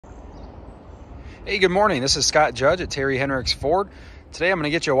Hey, good morning. This is Scott Judge at Terry Henricks Ford. Today I'm going to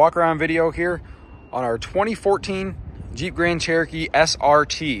get you a walk around video here on our 2014 Jeep Grand Cherokee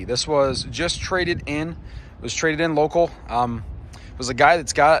SRT. This was just traded in. It was traded in local. It was a guy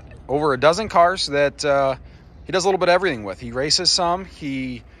that's got over a dozen cars that he does a little bit of everything with. He races some,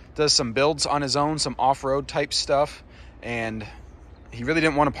 he does some builds on his own, some off-road type stuff, and he really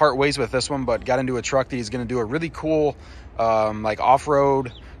didn't want to part ways with this one, but got into a truck that he's going to do a really cool like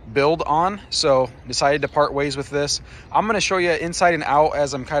off-road build on, so decided to part ways with this. I'm going to show you inside and out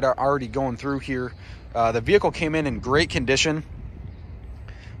as I'm kind of already going through here. The vehicle came in great condition.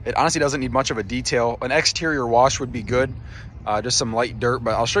 It honestly doesn't need much of a detail. An exterior wash would be good, just some light dirt,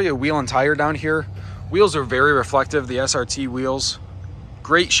 but I'll show you a wheel and tire down here. Wheels are very reflective, the SRT wheels.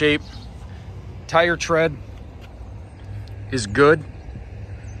 Great shape. Tire tread is good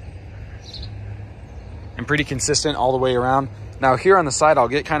and pretty consistent all the way around. Now here on the side, I'll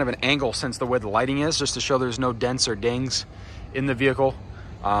get kind of an angle since the way the lighting is, just to show there's no dents or dings in the vehicle.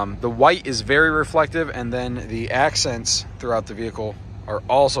 The white is very reflective, and then the accents throughout the vehicle are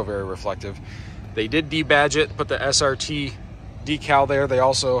also very reflective. They did debadge it, put the SRT decal there. They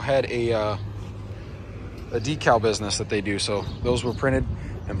also had a decal business that they do, so those were printed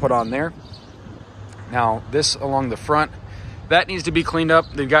and put on there. Now this along the front, that needs to be cleaned up.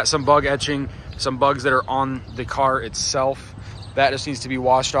 They've got some bug etching, some bugs that are on the car itself. That just needs to be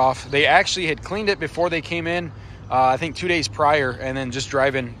washed off. They actually had cleaned it before they came in, I think 2 days prior, and then just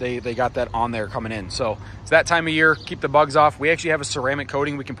driving, they got that on there coming in. So it's that time of year, keep the bugs off. We actually have a ceramic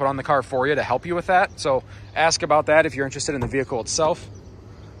coating we can put on the car for you to help you with that. So ask about that if you're interested in the vehicle itself.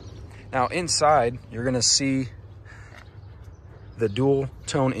 Now inside, you're gonna see the dual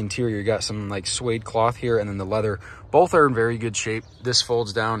tone interior. You got some like suede cloth here, and then the leather. Both are in very good shape. This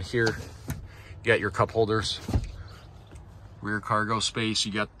folds down here. You got your cup holders, rear cargo space.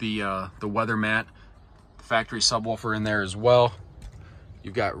 You got the weather mat, the factory subwoofer in there as well.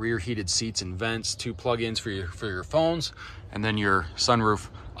 You've got rear heated seats and vents, 2 plug-ins for your phones, and then your sunroof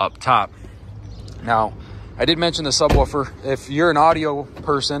up top. Now, I did mention the subwoofer. If you're an audio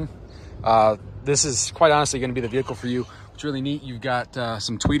person, this is quite honestly going to be the vehicle for you. It's really neat. You've got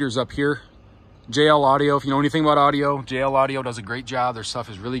some tweeters up here. JL Audio, if you know anything about audio, JL Audio does a great job. Their stuff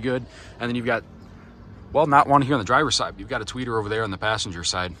is really good. And then you've got, well, not one here on the driver's side. You've got a tweeter over there on the passenger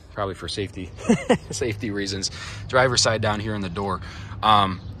side, probably for safety safety reasons. Driver's side down here in the door.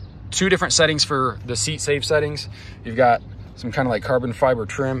 2 different settings for the seat save settings. You've got some kind of like carbon fiber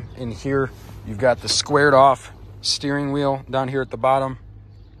trim in here. You've got the squared off steering wheel down here at the bottom.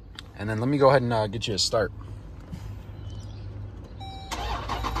 And then let me go ahead and get you a start.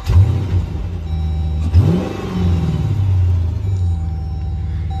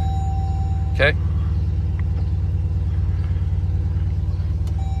 Okay.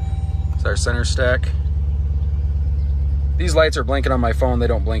 It's our center stack. These lights are blinking on my phone. They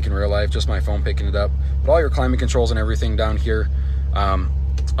don't blink in real life, just my phone picking it up. But all your climate controls and everything down here.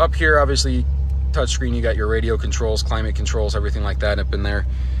 Up here, obviously, touchscreen, you got your radio controls, climate controls, everything like that up in there.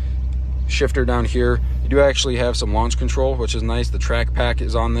 Shifter down here. You do actually have some launch control, which is nice. The track pack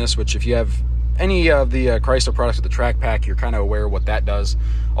is on this, which if you have any of the Chrysler products with the track pack, you're kind of aware what that does.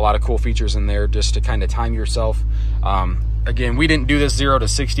 A lot of cool features in there just to kind of time yourself. Again, we didn't do this 0 to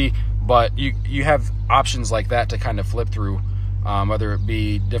 60, but you have options like that to kind of flip through, whether it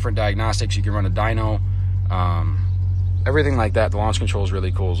be different diagnostics. You can run a dyno, everything like that. The launch control is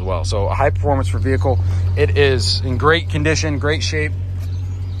really cool as well. So a high performance for vehicle. It is in great condition, great shape.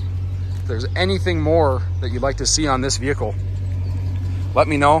 If there's anything more that you'd like to see on this vehicle, let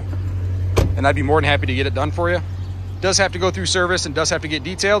me know, and I'd be more than happy to get it done for you. It does have to go through service and does have to get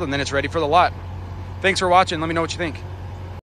detailed, and then it's ready for the lot. Thanks for watching. Let me know what you think.